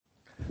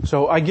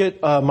So I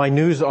get my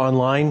news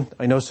online.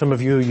 I know some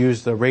of you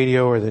use the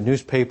radio or the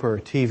newspaper or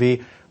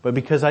TV, but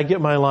because I get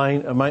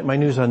my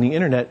news on the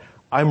internet,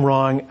 I'm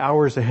wrong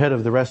hours ahead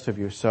of the rest of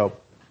you. So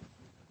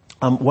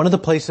one of the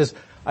places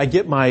I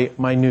get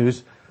my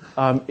news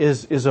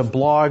is a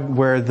blog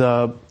where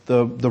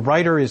the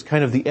writer is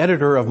kind of the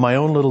editor of my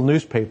own little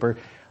newspaper.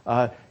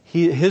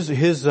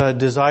 His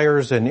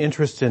desires and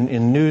interests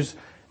in news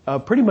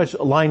pretty much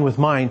align with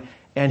mine,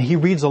 and he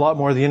reads a lot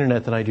more of the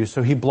internet than I do.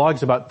 So he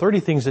blogs about 30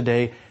 things a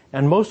day,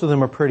 and most of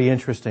them are pretty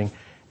interesting.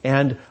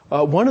 And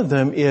one of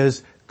them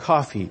is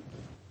coffee.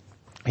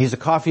 He's a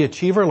coffee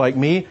achiever like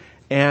me,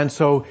 and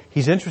so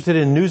he's interested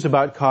in news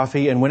about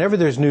coffee, and whenever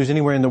there's news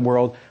anywhere in the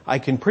world, I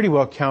can pretty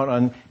well count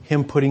on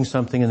him putting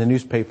something in the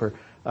newspaper,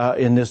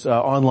 in this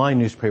online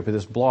newspaper,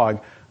 this blog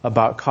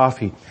about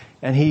coffee.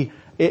 And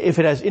if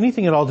it has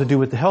anything at all to do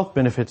with the health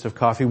benefits of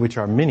coffee, which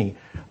are many,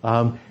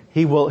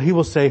 he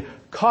will say,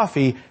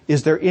 coffee,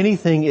 is there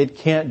anything it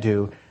can't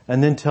do?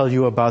 And then tell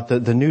you about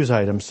the news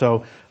item.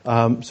 So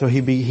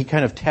he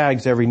kind of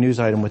tags every news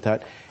item with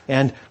that.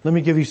 And let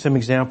me give you some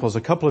examples.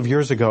 A couple of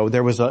years ago,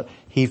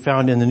 he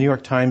found in the New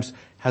York Times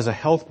has a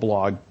health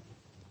blog,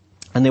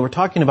 and they were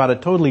talking about a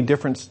totally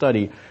different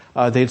study.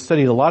 They had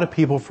studied a lot of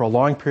people for a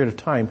long period of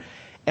time,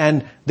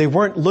 and they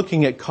weren't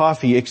looking at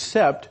coffee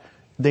except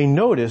they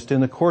noticed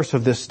in the course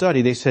of this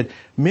study, they said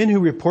men who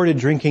reported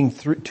drinking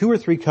 2 or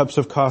 3 cups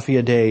of coffee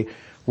a day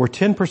were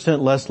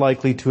 10% less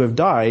likely to have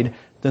died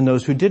than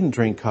those who didn't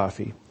drink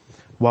coffee,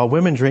 while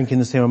women drinking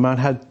the same amount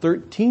had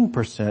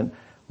 13%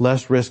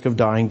 less risk of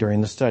dying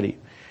during the study.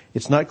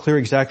 It's not clear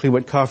exactly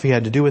what coffee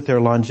had to do with their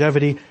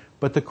longevity,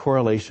 but the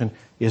correlation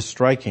is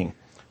striking.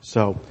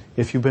 So,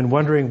 if you've been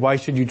wondering why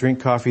should you drink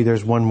coffee,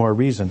 there's one more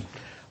reason.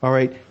 All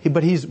right,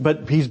 but he's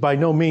by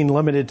no means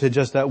limited to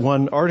just that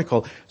one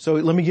article. So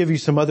let me give you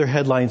some other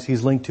headlines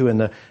he's linked to in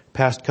the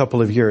past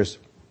couple of years.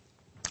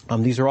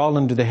 These are all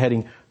under the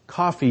heading,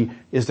 coffee,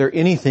 is there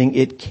anything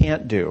it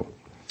can't do?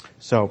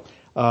 So,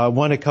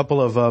 one a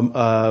couple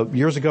of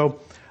years ago,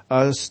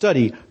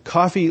 study,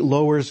 coffee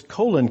lowers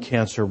colon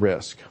cancer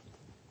risk.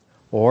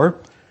 Or,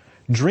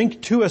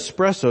 drink 2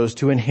 espressos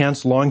to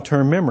enhance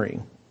long-term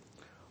memory.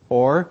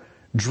 Or,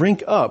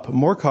 drink up,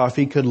 more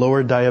coffee could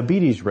lower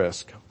diabetes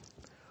risk.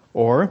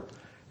 Or,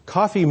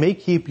 coffee may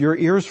keep your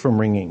ears from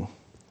ringing.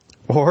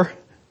 Or,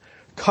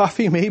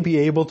 coffee may be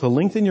able to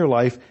lengthen your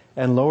life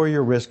and lower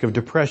your risk of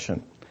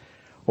depression.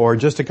 Or,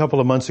 just a couple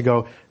of months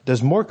ago,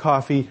 does more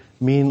coffee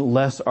mean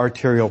less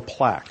arterial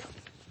plaque?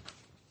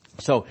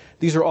 So,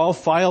 these are all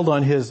filed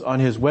on his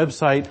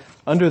website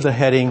under the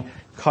heading,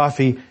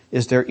 coffee,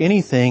 is there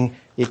anything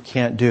it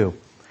can't do?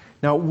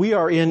 Now, we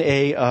are in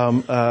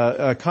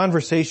a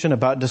conversation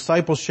about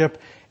discipleship,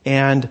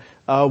 and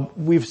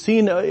we've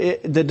seen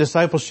that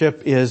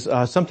discipleship is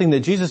something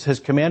that Jesus has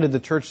commanded the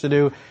church to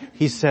do.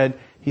 He said,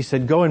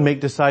 go and make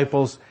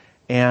disciples,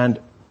 and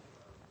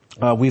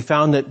we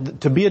found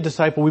that to be a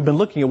disciple, we've been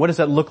looking at what does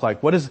that look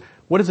like? What is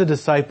a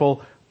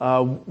disciple?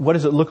 What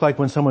does it look like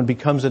when someone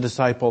becomes a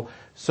disciple?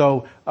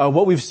 So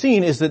what we've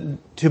seen is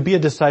that to be a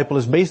disciple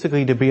is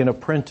basically to be an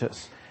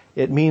apprentice.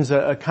 It means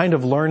a kind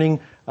of learning,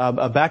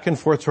 a back and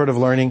forth sort of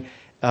learning,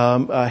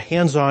 a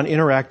hands-on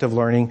interactive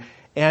learning.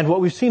 And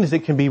what we've seen is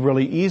it can be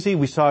really easy.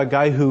 We saw a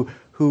guy who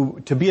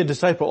to be a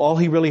disciple, all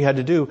he really had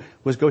to do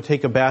was go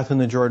take a bath in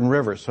the Jordan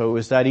River. So it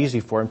was that easy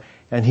for him,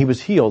 and he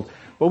was healed.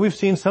 But we've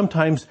seen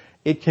sometimes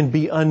it can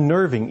be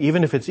unnerving.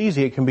 Even if it's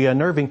easy, it can be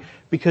unnerving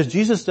because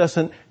Jesus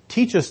doesn't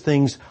teach us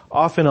things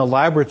off in a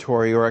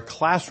laboratory or a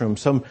classroom,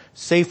 some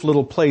safe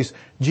little place.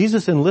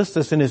 Jesus enlists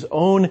us in his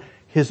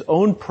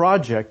own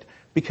project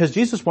because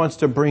Jesus wants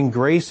to bring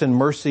grace and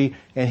mercy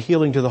and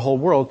healing to the whole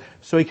world.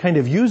 So he kind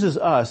of uses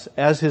us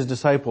as his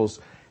disciples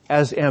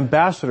as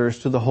ambassadors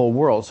to the whole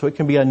world. So it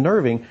can be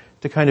unnerving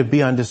to kind of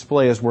be on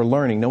display as we're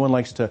learning. No one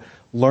likes to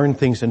learn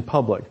things in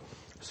public.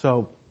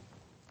 So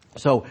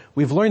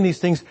we've learned these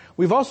things.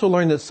 We've also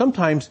learned that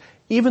sometimes,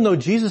 even though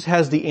Jesus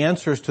has the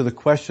answers to the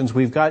questions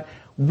we've got,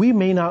 we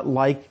may not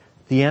like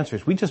the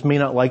answers. We just may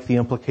not like the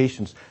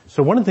implications.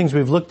 So one of the things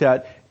we've looked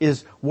at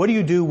is, what do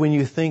you do when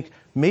you think,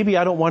 maybe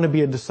I don't want to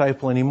be a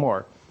disciple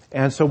anymore?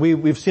 And so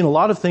we've seen a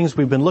lot of things.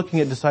 We've been looking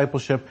at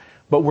discipleship,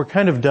 but we're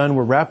kind of done.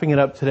 We're wrapping it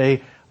up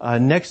today.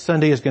 Next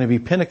Sunday is going to be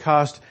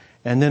Pentecost,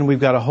 and then we've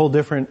got a whole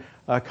different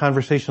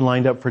conversation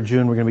lined up for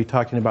June. We're going to be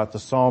talking about the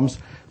Psalms.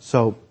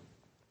 So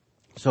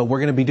we're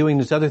going to be doing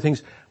these other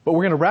things, but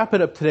we're going to wrap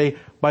it up today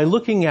by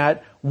looking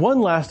at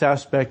one last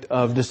aspect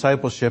of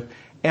discipleship,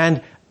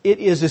 and it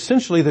is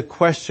essentially the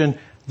question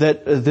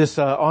that this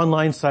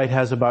online site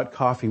has about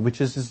coffee,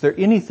 which is there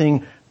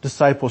anything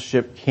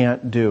discipleship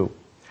can't do?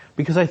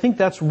 Because I think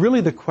that's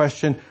really the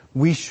question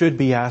we should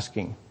be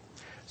asking.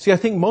 See, I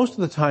think most of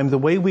the time the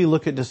way we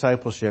look at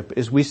discipleship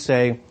is we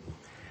say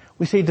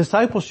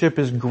discipleship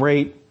is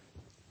great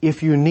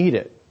if you need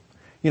it.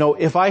 You know,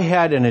 if I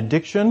had an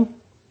addiction,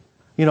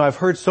 you know, I've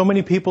heard so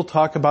many people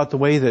talk about the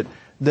way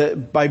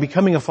that by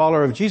becoming a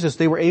follower of Jesus,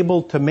 they were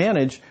able to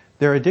manage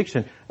their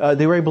addiction.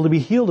 They were able to be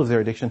healed of their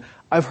addiction.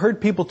 I've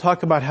heard people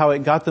talk about how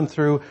it got them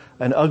through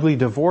an ugly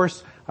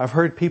divorce. I've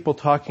heard people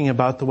talking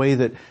about the way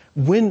that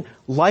when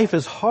life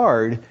is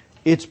hard,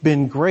 it's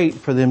been great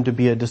for them to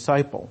be a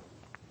disciple.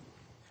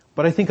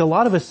 But I think a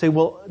lot of us say,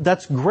 well,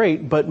 that's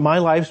great, but my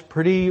life's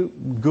pretty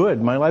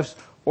good. My life's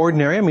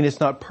ordinary. I mean, it's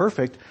not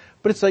perfect,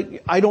 but it's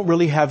like, I don't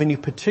really have any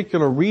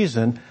particular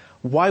reason.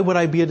 Why would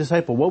I be a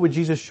disciple? What would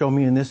Jesus show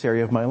me in this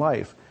area of my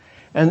life?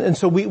 And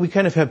so we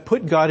kind of have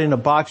put God in a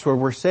box where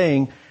we're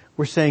saying,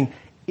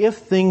 if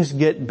things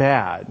get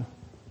bad,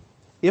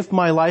 if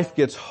my life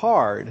gets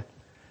hard,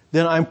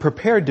 then I'm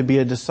prepared to be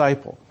a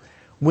disciple.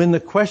 When the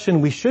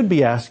question we should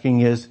be asking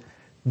is,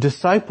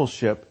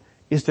 discipleship,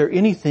 is there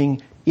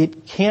anything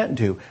it can't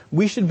do?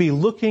 We should be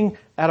looking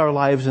at our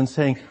lives and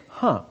saying,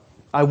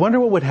 I wonder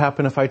what would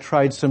happen if I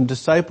tried some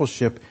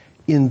discipleship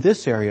in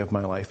this area of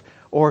my life.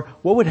 Or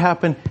what would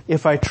happen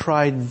if I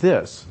tried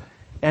this?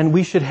 And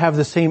we should have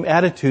the same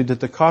attitude that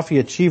the coffee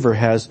achiever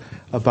has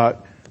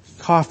about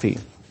coffee.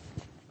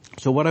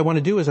 So what I want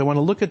to do is I want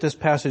to look at this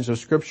passage of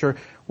Scripture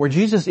where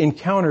Jesus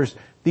encounters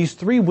these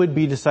three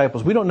would-be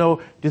disciples. We don't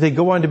know, do they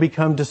go on to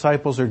become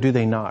disciples or do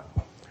they not?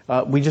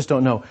 We just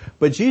don't know.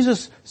 But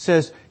Jesus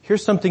says,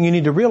 here's something you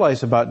need to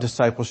realize about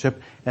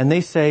discipleship. And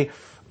they say,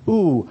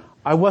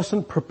 I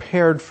wasn't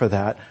prepared for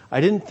that.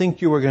 I didn't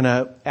think you were going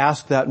to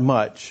ask that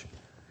much.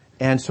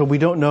 And so we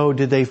don't know,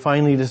 did they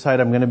finally decide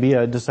I'm going to be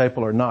a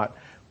disciple or not?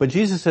 But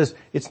Jesus says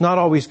it's not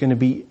always going to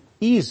be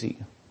easy.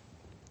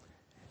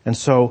 And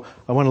so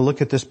I want to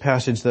look at this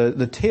passage,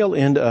 the tail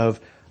end of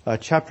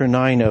chapter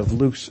 9 of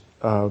Luke's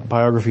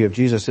biography of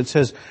Jesus. It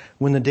says,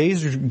 when the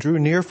days drew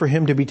near for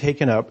him to be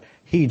taken up,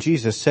 he,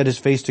 Jesus, set his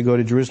face to go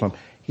to Jerusalem.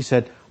 He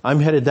said, I'm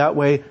headed that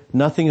way.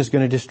 Nothing is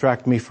going to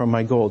distract me from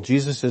my goal.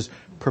 Jesus is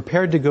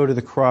prepared to go to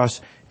the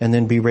cross and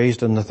then be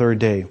raised on the third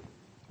day.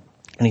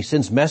 And he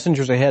sends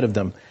messengers ahead of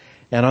them.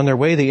 And on their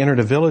way, they entered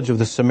a village of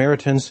the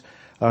Samaritans.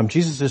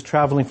 Jesus is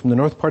traveling from the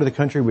north part of the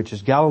country, which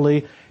is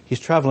Galilee. He's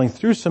traveling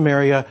through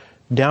Samaria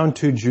down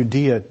to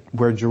Judea,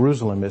 where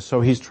Jerusalem is.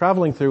 So he's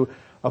traveling through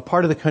a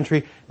part of the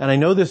country. And I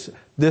know this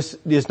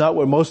is not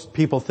what most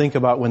people think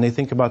about when they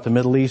think about the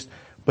Middle East,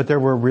 but there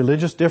were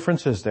religious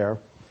differences there.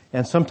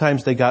 And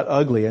sometimes they got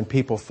ugly and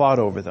people fought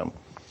over them.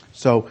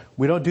 So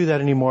we don't do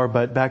that anymore,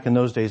 but back in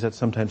those days that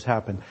sometimes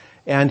happened.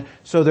 And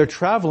so they're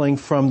traveling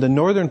from the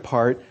northern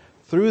part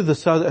through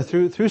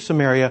through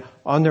Samaria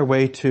on their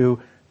way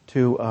to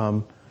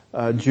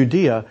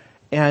Judea,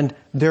 and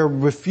they're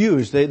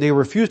refused. They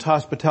refused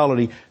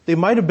hospitality. They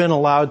might have been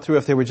allowed through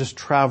if they were just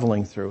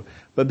traveling through.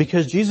 But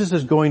because Jesus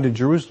is going to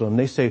Jerusalem,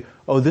 they say,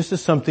 this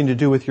is something to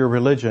do with your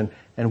religion,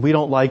 and we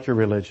don't like your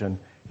religion,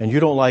 and you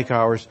don't like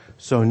ours,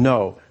 so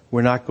no,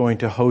 we're not going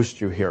to host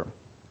you here.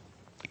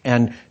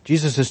 And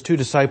Jesus' two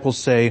disciples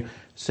say,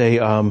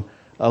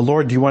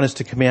 Lord, do you want us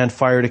to command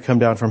fire to come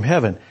down from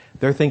heaven?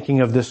 They're thinking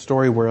of this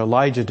story where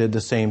Elijah did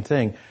the same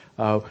thing.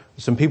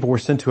 Some people were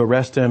sent to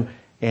arrest him,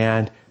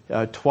 and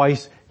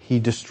twice he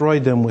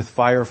destroyed them with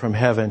fire from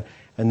heaven.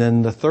 And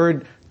then the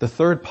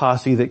third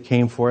posse that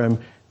came for him,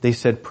 they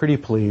said, pretty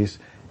please.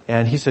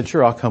 And he said,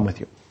 sure, I'll come with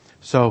you.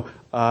 So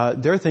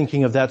they're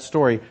thinking of that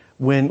story.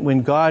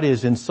 When God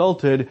is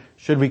insulted,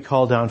 should we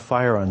call down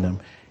fire on them?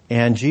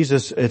 And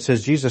it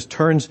says Jesus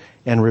turns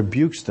and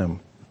rebukes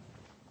them.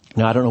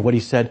 Now, I don't know what he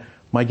said.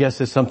 My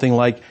guess is something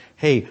like,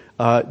 hey,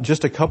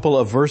 just a couple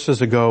of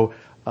verses ago,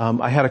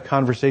 I had a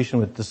conversation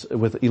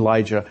with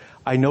Elijah.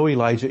 I know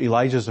Elijah.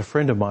 Elijah's a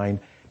friend of mine,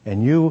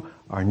 and you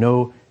are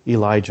no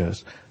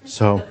Elijahs.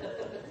 So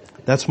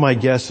that's my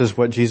guess is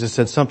what Jesus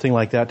said, something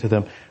like that to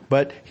them.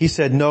 But he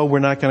said, no, we're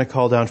not going to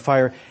call down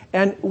fire.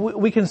 And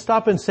we can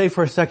stop and say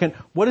for a second,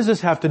 what does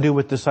this have to do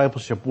with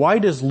discipleship? Why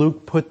does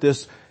Luke put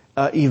this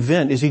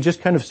event? Is he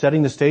just kind of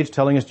setting the stage,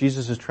 telling us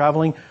Jesus is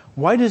traveling?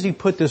 Why does he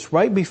put this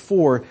right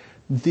before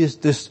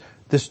this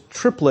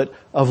triplet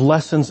of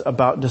lessons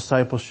about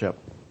discipleship?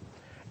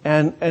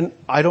 And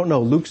I don't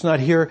know. Luke's not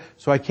here,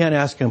 so I can't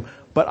ask him.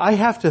 But I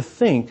have to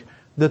think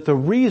that the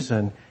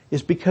reason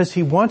is because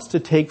he wants to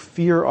take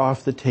fear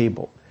off the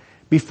table.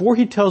 Before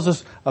he tells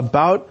us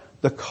about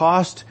the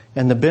cost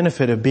and the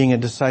benefit of being a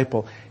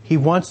disciple, he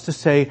wants to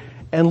say,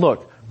 and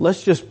look,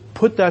 let's just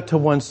put that to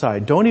one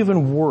side. Don't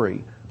even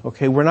worry.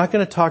 Okay, we're not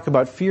going to talk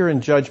about fear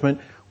and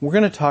judgment. We're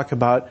going to talk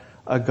about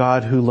a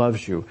God who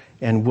loves you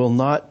and will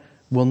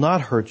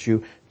not hurt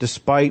you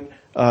despite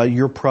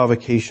your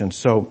provocation.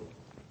 So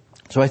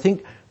I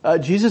think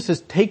Jesus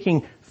is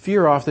taking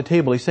fear off the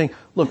table. He's saying,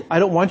 look, I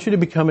don't want you to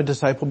become a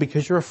disciple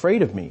because you're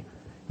afraid of me.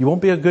 You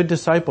won't be a good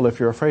disciple if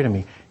you're afraid of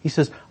me. He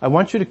says, I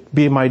want you to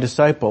be my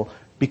disciple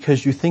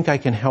because you think I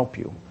can help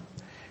you.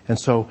 And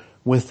so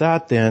with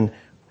that then,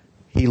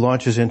 he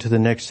launches into the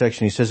next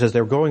section. He says, as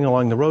they were going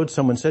along the road,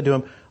 someone said to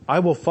him, I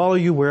will follow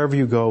you wherever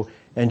you go.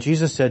 And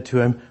Jesus said to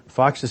him,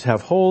 foxes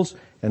have holes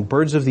and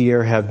birds of the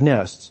air have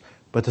nests,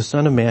 but the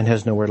Son of Man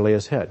has nowhere to lay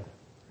his head.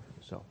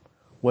 So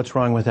what's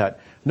wrong with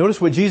that?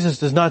 Notice what Jesus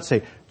does not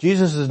say.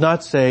 Jesus does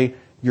not say,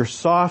 you're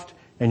soft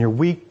and you're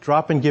weak,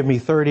 drop and give me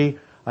 30.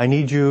 I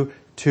need you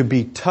to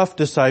be tough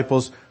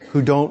disciples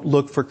who don't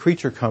look for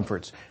creature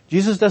comforts.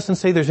 Jesus doesn't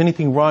say there's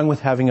anything wrong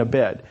with having a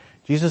bed.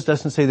 Jesus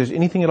doesn't say there's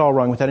anything at all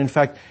wrong with that. In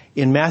fact,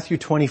 in Matthew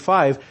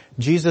 25,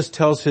 Jesus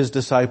tells his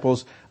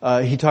disciples,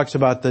 he talks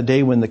about the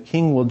day when the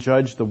king will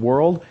judge the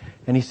world,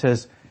 and he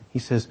says,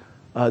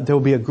 there will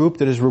be a group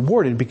that is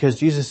rewarded because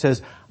Jesus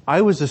says,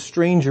 I was a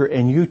stranger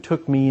and you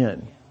took me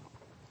in.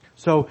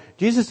 So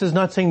Jesus is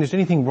not saying there's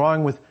anything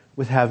wrong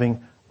with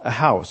having a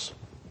house.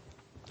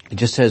 It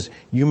just says,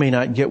 you may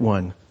not get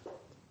one.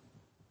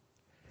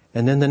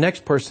 And then the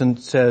next person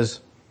says,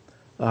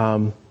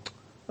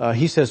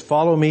 he says,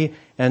 follow me.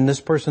 And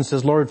this person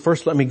says, Lord,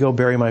 first let me go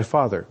bury my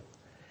father.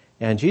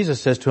 And Jesus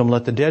says to him,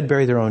 let the dead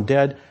bury their own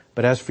dead,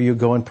 but as for you,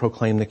 go and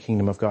proclaim the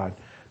kingdom of God.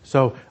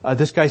 So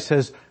this guy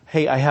says,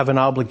 hey, I have an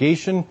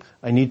obligation.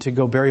 I need to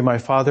go bury my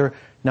father.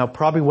 Now,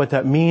 probably what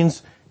that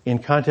means in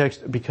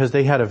context, because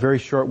they had a very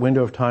short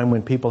window of time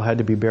when people had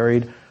to be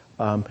buried.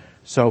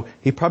 So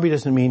he probably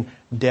doesn't mean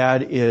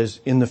dad is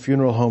in the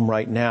funeral home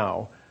right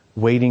now,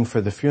 waiting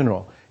for the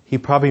funeral. He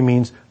probably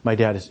means my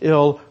dad is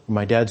ill, or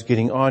my dad's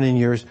getting on in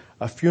years.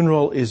 A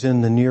funeral is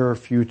in the nearer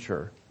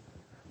future,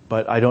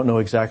 but I don't know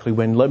exactly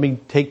when. Let me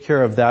take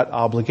care of that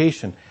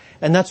obligation.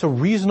 And that's a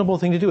reasonable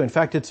thing to do. In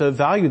fact, it's a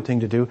valued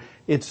thing to do.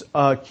 It's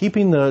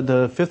keeping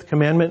the fifth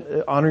commandment,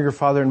 honor your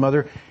father and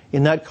mother.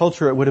 In that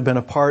culture, it would have been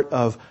a part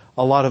of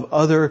a lot of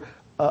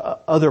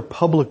other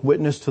public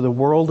witness to the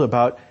world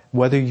about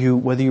whether you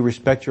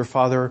respect your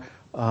father.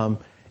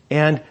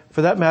 And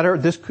for that matter,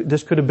 this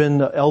could have been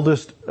the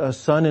eldest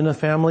son in the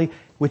family,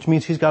 which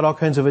means he's got all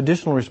kinds of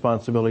additional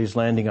responsibilities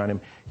landing on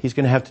him. He's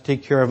going to have to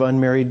take care of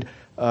unmarried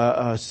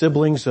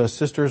siblings,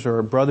 sisters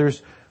or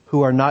brothers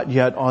who are not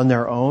yet on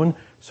their own.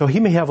 So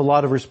he may have a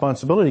lot of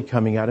responsibility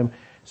coming at him.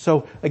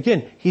 So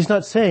again, he's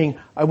not saying,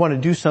 I want to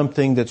do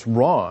something that's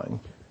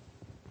wrong.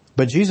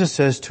 But Jesus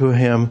says to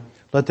him,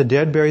 let the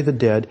dead bury the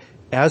dead.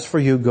 As for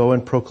you, go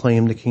and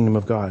proclaim the kingdom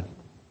of God.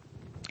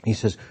 He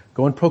says,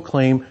 go and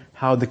proclaim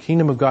how the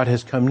kingdom of God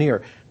has come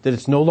near. That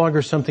it's no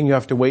longer something you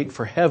have to wait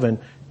for heaven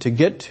to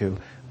get to,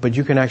 but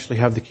you can actually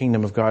have the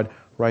kingdom of God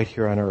right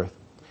here on earth.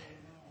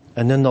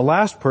 And then the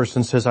last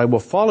person says, I will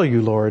follow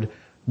you, Lord,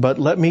 but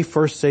let me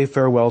first say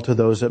farewell to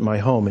those at my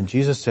home. And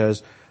Jesus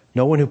says,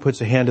 no one who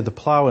puts a hand to the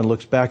plow and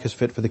looks back is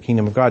fit for the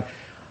kingdom of God.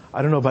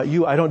 I don't know about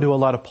you. I don't do a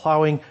lot of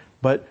plowing,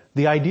 but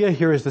the idea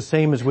here is the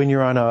same as when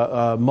you're on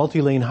a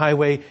multi-lane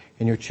highway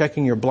and you're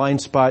checking your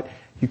blind spot.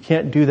 You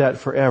can't do that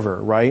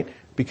forever, right?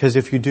 Because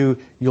if you do,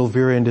 you'll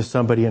veer into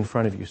somebody in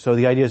front of you. So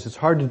the idea is it's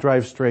hard to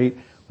drive straight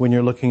when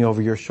you're looking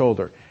over your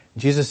shoulder.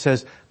 Jesus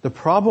says, the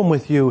problem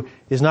with you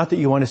is not that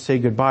you want to say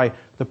goodbye.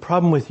 The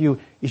problem with you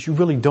is you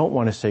really don't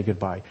want to say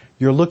goodbye.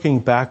 You're looking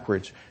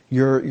backwards.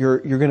 You're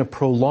going to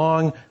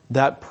prolong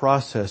that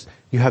process.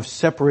 You have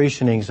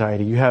separation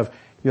anxiety. You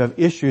have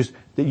issues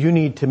that you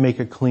need to make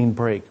a clean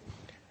break.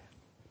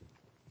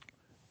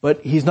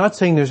 But he's not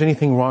saying there's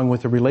anything wrong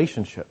with the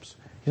relationships.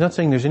 He's not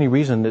saying there's any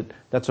reason that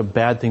that's a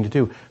bad thing to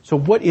do. So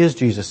what is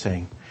Jesus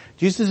saying?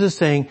 Jesus is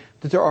saying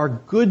that there are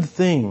good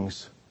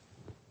things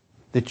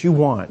that you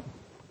want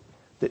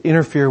that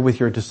interfere with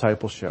your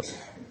discipleship.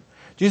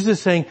 Jesus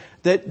is saying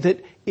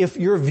that if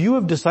your view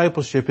of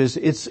discipleship is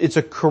it's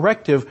a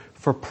corrective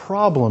for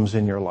problems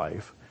in your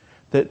life,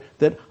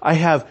 that I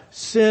have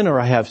sin or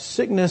I have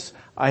sickness,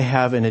 I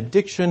have an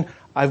addiction,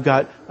 I've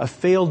got a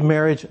failed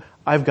marriage,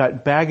 I've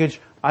got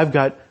baggage, I've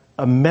got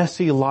a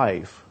messy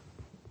life.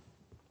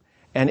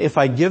 And if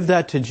I give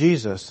that to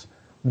Jesus,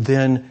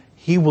 then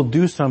He will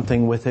do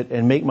something with it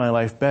and make my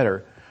life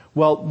better.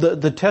 Well,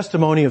 the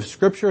testimony of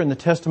Scripture and the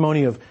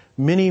testimony of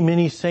many,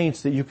 many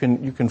saints that you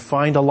can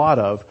find a lot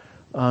of,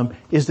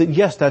 is that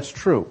yes, that's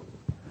true.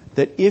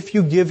 That if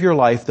you give your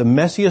life, the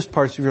messiest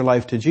parts of your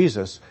life to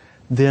Jesus,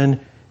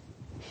 then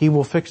He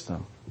will fix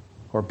them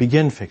or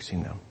begin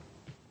fixing them.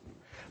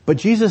 But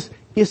Jesus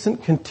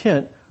isn't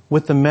content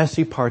with the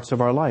messy parts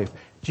of our life.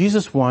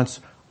 Jesus wants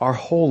our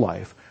whole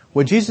life.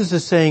 What Jesus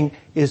is saying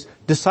is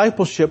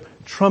discipleship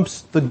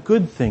trumps the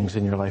good things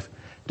in your life.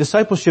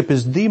 Discipleship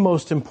is the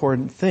most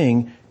important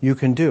thing you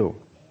can do.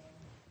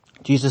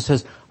 Jesus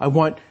says, I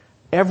want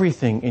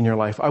everything in your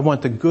life. I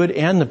want the good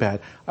and the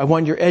bad. I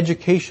want your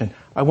education.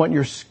 I want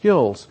your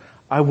skills.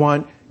 I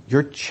want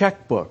your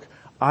checkbook.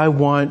 I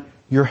want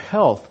your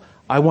health.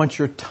 I want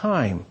your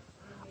time.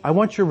 I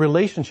want your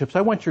relationships.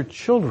 I want your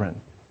children.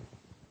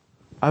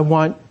 I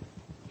want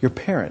your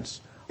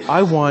parents.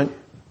 I want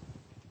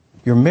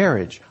your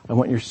marriage. I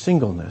want your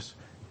singleness.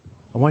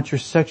 I want your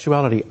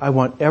sexuality. I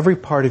want every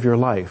part of your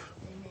life.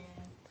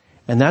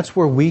 And that's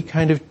where we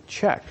kind of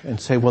check and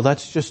say, well,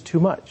 that's just too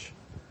much.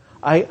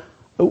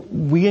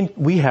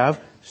 We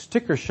have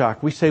sticker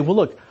shock. We say, well,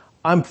 look,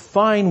 I'm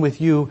fine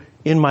with you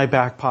in my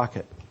back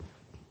pocket,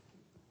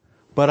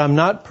 but I'm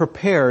not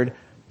prepared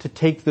to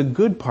take the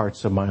good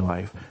parts of my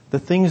life, the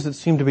things that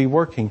seem to be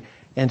working,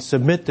 and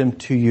submit them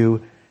to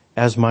you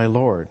as my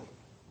Lord.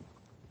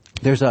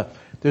 There's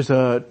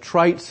a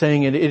trite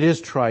saying, and it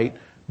is trite,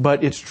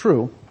 but it's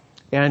true.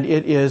 And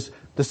it is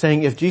the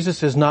saying, if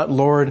Jesus is not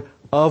Lord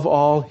of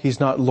all, He's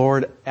not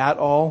Lord at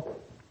a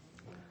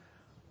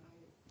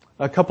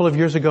couple of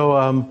years ago,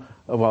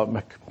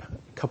 a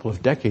couple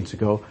of decades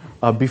ago,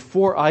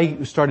 before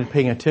I started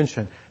paying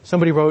attention.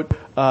 Somebody wrote,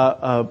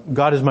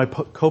 God is my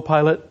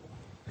co-pilot.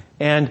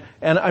 And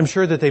I'm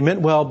sure that they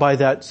meant well by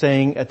that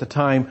saying at the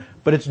time,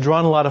 but it's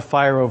drawn a lot of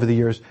fire over the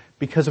years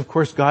because, of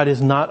course, God is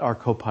not our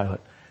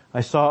co-pilot. I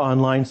saw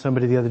online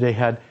somebody the other day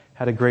had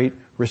a great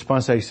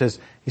response. He says,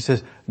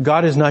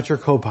 God is not your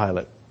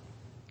co-pilot.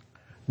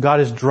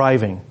 God is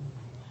driving.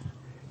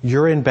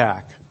 You're in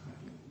back.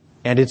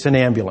 And it's an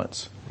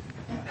ambulance.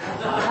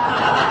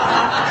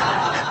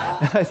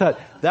 I thought,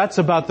 that's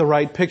about the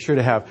right picture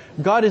to have.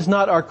 God is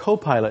not our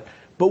co-pilot,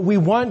 but we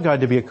want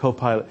God to be a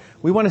co-pilot.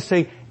 We want to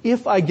say,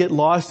 if I get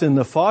lost in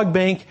the fog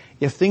bank,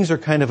 if things are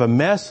kind of a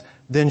mess,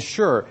 then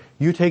sure,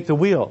 you take the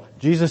wheel.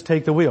 Jesus,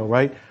 take the wheel,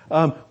 right?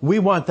 We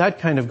want that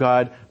kind of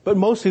God, but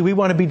mostly we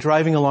want to be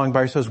driving along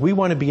by ourselves. We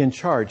want to be in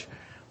charge.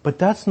 But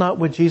that's not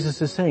what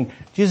Jesus is saying.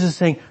 Jesus is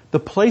saying the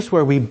place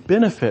where we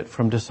benefit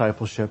from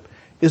discipleship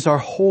is our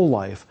whole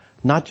life,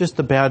 not just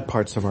the bad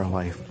parts of our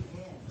life.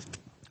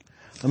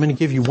 I'm going to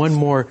give you one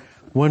more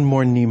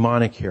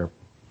mnemonic here.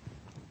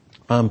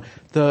 The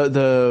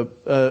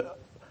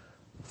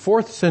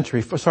 5th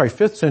century,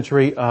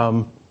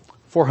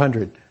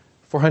 400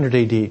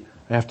 AD.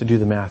 I have to do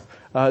the math.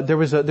 There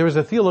was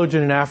a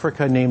theologian in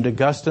Africa named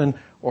Augustine,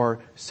 or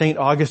Saint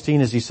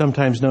Augustine as he's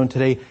sometimes known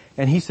today,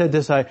 and he said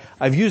this,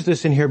 I've used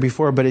this in here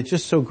before, but it's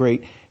just so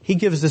great. He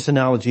gives this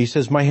analogy. He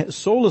says, my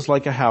soul is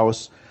like a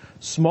house,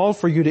 small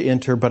for you to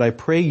enter, but I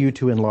pray you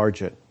to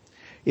enlarge it.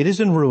 It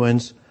is in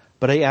ruins,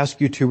 but I ask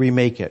you to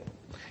remake it.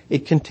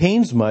 It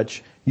contains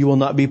much you will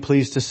not be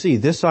pleased to see.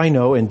 This I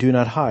know and do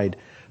not hide.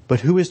 But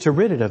who is to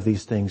rid it of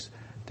these things?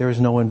 There is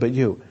no one but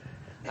you.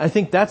 I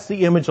think that's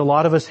the image a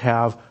lot of us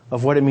have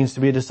of what it means to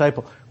be a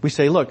disciple. We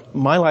say, look,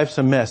 my life's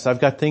a mess. I've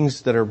got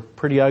things that are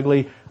pretty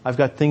ugly. I've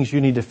got things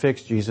you need to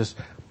fix, Jesus.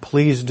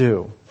 Please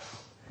do.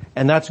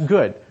 And that's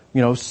good.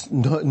 You know,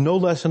 no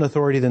less an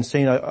authority than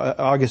St.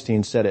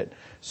 Augustine said it.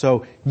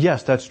 So,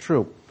 yes, that's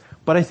true.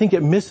 But I think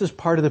it misses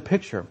part of the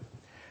picture.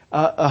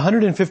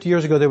 150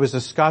 years ago, there was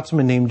a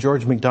Scotsman named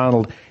George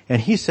MacDonald,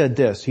 and he said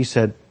this. He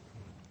said,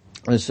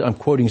 I'm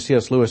quoting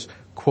C.S. Lewis,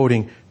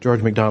 quoting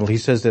George MacDonald. He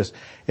says this,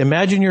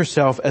 imagine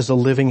yourself as a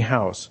living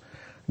house.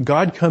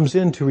 God comes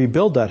in to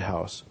rebuild that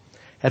house.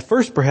 At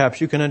first,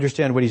 perhaps, you can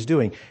understand what he's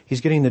doing.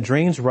 He's getting the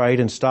drains right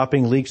and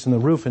stopping leaks in the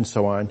roof and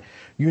so on.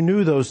 You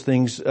knew those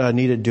things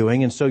needed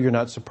doing, and so you're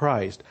not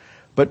surprised.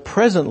 But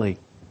presently,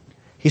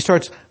 he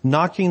starts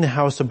knocking the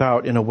house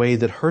about in a way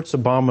that hurts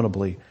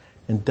abominably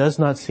and does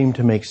not seem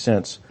to make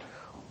sense.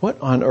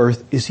 What on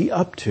earth is he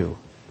up to?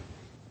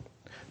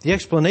 The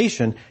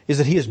explanation is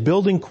that he is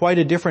building quite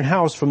a different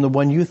house from the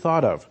one you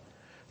thought of.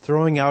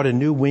 Throwing out a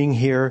new wing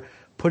here,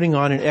 putting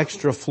on an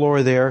extra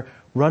floor there,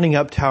 running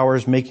up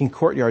towers, making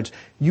courtyards.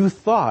 You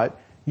thought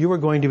you were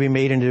going to be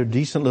made into a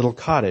decent little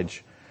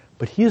cottage,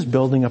 but he is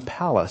building a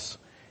palace.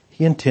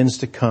 He intends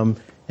to come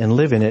and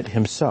live in it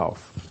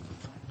himself.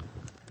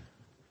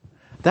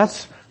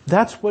 That's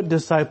what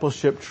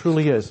discipleship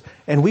truly is.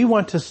 And we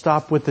want to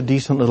stop with the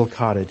decent little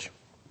cottage.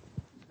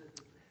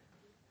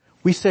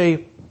 We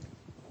say,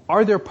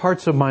 are there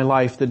parts of my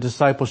life that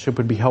discipleship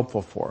would be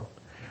helpful for?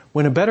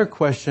 When a better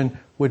question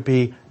would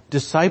be,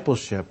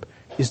 discipleship,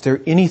 is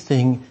there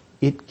anything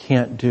it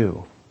can't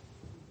do?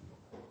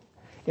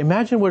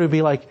 Imagine what it would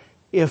be like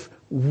if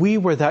we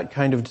were that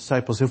kind of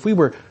disciples, if we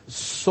were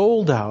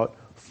sold out,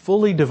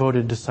 fully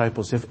devoted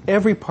disciples, if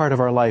every part of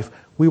our life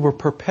we were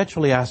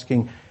perpetually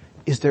asking,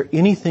 is there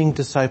anything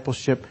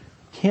discipleship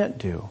can't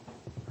do?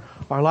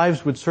 Our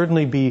lives would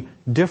certainly be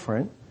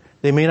different.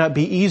 They may not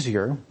be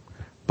easier,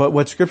 but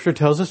what Scripture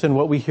tells us and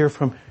what we hear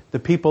from the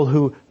people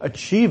who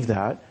achieve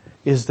that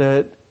is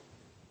that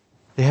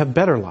they have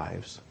better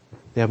lives.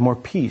 They have more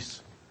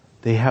peace.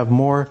 They have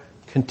more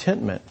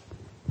contentment.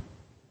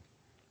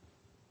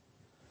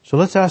 So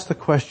let's ask the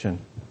question,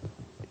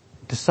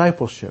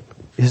 discipleship,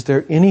 is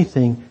there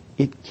anything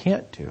it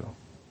can't do?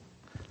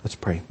 Let's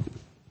pray.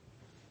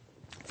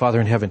 Father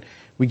in heaven,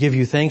 we give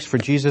you thanks for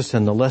Jesus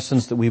and the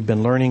lessons that we've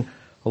been learning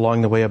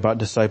along the way about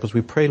disciples.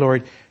 We pray,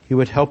 Lord, you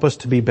would help us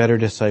to be better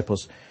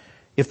disciples.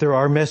 If there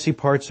are messy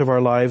parts of our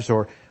lives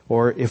or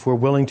if we're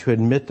willing to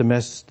admit the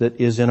mess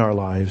that is in our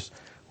lives,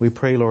 we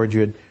pray, Lord,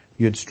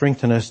 you'd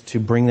strengthen us to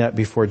bring that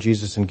before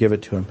Jesus and give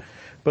it to him.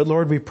 But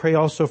Lord, we pray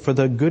also for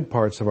the good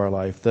parts of our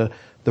life, the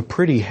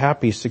pretty,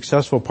 happy,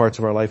 successful parts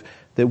of our life,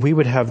 that we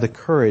would have the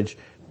courage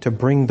to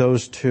bring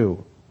those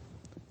too.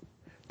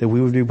 That we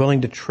would be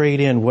willing to trade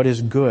in what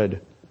is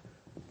good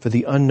for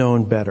the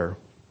unknown better.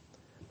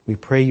 We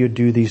pray you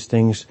do these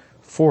things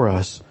for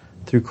us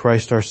through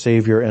Christ our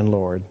Savior and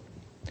Lord.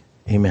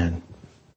 Amen.